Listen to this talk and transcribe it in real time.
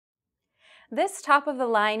This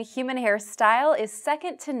top-of-the-line human hair style is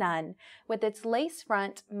second to none. With its lace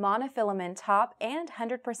front, monofilament top, and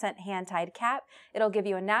 100% hand-tied cap, it'll give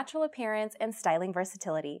you a natural appearance and styling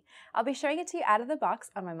versatility. I'll be showing it to you out of the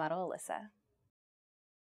box on my model, Alyssa.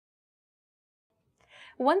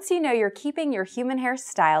 Once you know you're keeping your human hair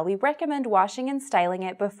style, we recommend washing and styling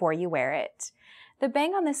it before you wear it. The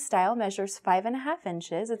bang on this style measures 5.5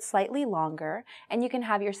 inches, it's slightly longer, and you can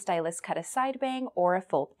have your stylist cut a side bang or a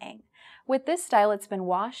full bang. With this style, it's been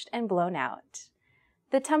washed and blown out.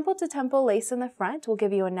 The temple-to-temple lace in the front will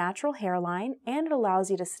give you a natural hairline, and it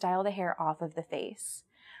allows you to style the hair off of the face.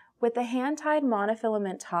 With the hand-tied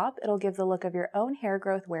monofilament top, it'll give the look of your own hair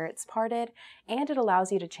growth where it's parted, and it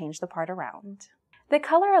allows you to change the part around. The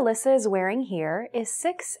color Alyssa is wearing here is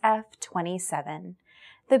 6F27.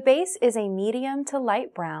 The base is a medium to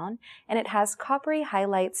light brown, and it has coppery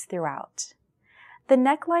highlights throughout. The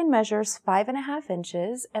neckline measures 5.5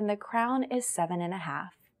 inches, and the crown is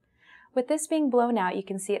 7.5. With this being blown out, you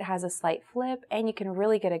can see it has a slight flip, and you can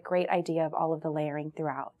really get a great idea of all of the layering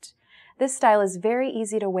throughout. This style is very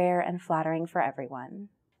easy to wear and flattering for everyone.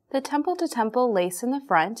 The temple-to-temple lace in the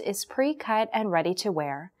front is pre-cut and ready to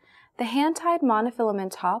wear. The hand-tied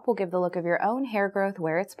monofilament top will give the look of your own hair growth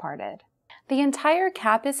where it's parted. The entire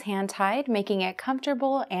cap is hand-tied, making it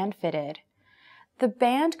comfortable and fitted. The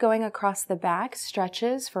band going across the back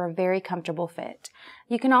stretches for a very comfortable fit.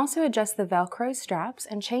 You can also adjust the Velcro straps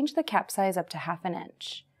and change the cap size up to 1/2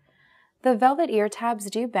 inch. The velvet ear tabs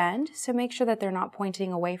do bend, so make sure that they're not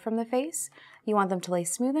pointing away from the face. You want them to lay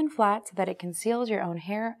smooth and flat so that it conceals your own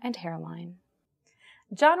hair and hairline.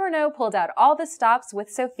 JON RENAU pulled out all the stops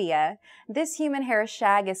with Sophia. This human hair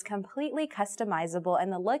shag is completely customizable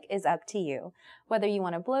and the look is up to you. Whether you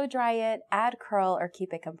want to blow dry it, add curl, or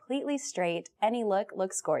keep it completely straight, any look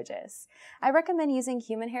looks gorgeous. I recommend using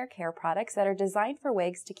human hair care products that are designed for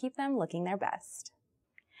wigs to keep them looking their best.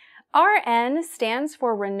 RN stands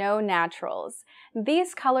for Renault Naturals.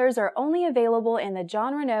 These colors are only available in the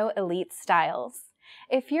JON RENAU Elite styles.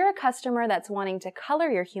 If you're a customer that's wanting to color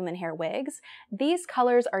your human hair wigs, these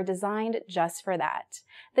colors are designed just for that.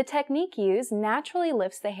 The technique used naturally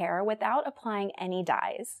lifts the hair without applying any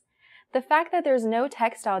dyes. The fact that there's no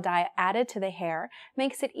textile dye added to the hair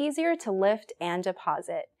makes it easier to lift and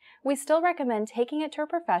deposit. We still recommend taking it to a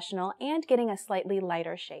professional and getting a slightly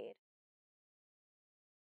lighter shade.